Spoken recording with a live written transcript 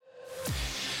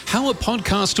How a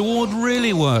podcast award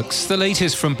really works. The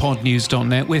latest from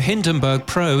podnews.net with Hindenburg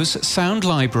Pro's Sound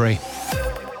Library.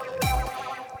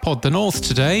 Pod the North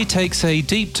today takes a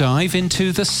deep dive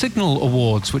into the Signal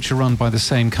Awards, which are run by the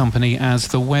same company as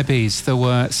the Webbies. There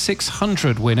were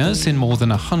 600 winners in more than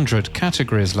 100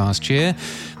 categories last year.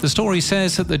 The story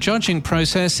says that the judging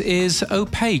process is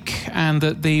opaque and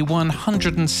that the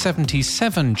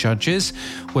 177 judges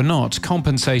were not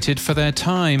compensated for their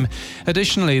time.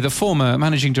 Additionally, the former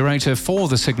managing director for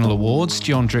the Signal Awards,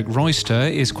 Jondrik Royster,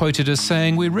 is quoted as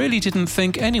saying, "We really didn't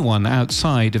think anyone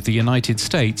outside of the United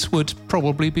States would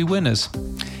probably be winners."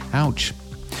 Ouch.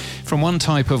 From one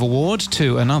type of award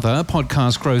to another,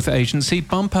 podcast growth agency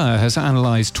Bumper has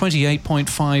analysed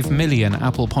 28.5 million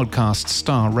Apple Podcast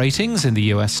star ratings in the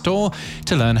US store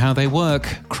to learn how they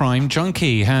work. Crime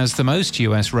Junkie has the most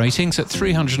US ratings at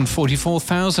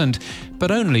 344,000, but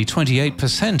only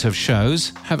 28% of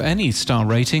shows have any star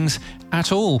ratings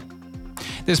at all.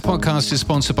 This podcast is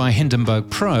sponsored by Hindenburg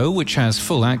Pro, which has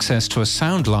full access to a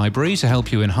sound library to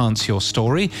help you enhance your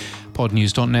story.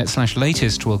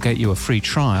 Podnews.net/latest will get you a free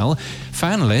trial.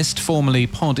 Fanlist, formerly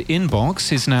Pod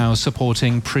Inbox, is now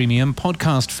supporting premium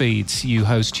podcast feeds. You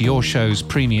host your show's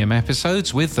premium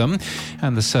episodes with them,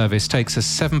 and the service takes a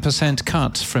 7%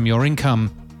 cut from your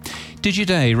income.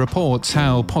 Digiday reports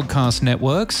how podcast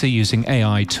networks are using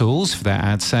AI tools for their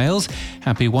ad sales.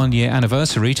 Happy one-year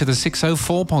anniversary to the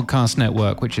 604 Podcast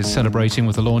Network, which is celebrating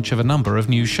with the launch of a number of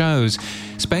new shows.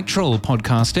 Spectral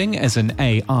Podcasting is an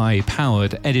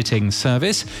AI-powered editing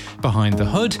service. Behind the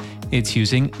hood, it's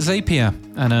using Zapier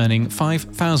and earning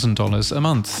 $5,000 a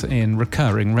month in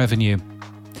recurring revenue.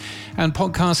 And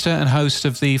podcaster and host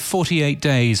of the 48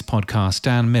 Days podcast,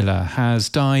 Dan Miller, has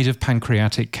died of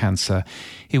pancreatic cancer.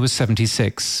 He was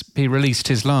 76. He released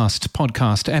his last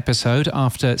podcast episode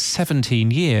after 17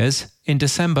 years in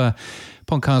December.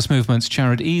 Podcast Movement's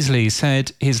Jared Easley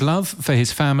said his love for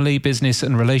his family, business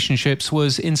and relationships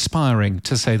was inspiring,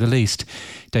 to say the least.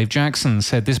 Dave Jackson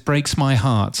said, "This breaks my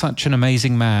heart, such an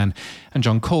amazing man." And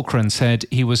John Corcoran said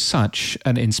he was such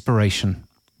an inspiration.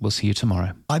 We'll see you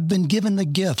tomorrow. I've been given the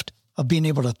gift of being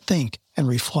able to think and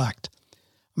reflect.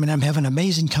 I mean, I'm having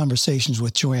amazing conversations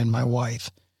with Joanne, my wife,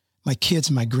 my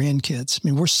kids, my grandkids. I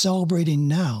mean, we're celebrating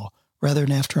now rather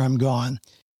than after I'm gone.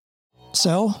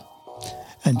 So,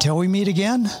 until we meet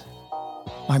again,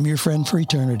 I'm your friend for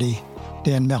eternity,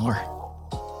 Dan Miller.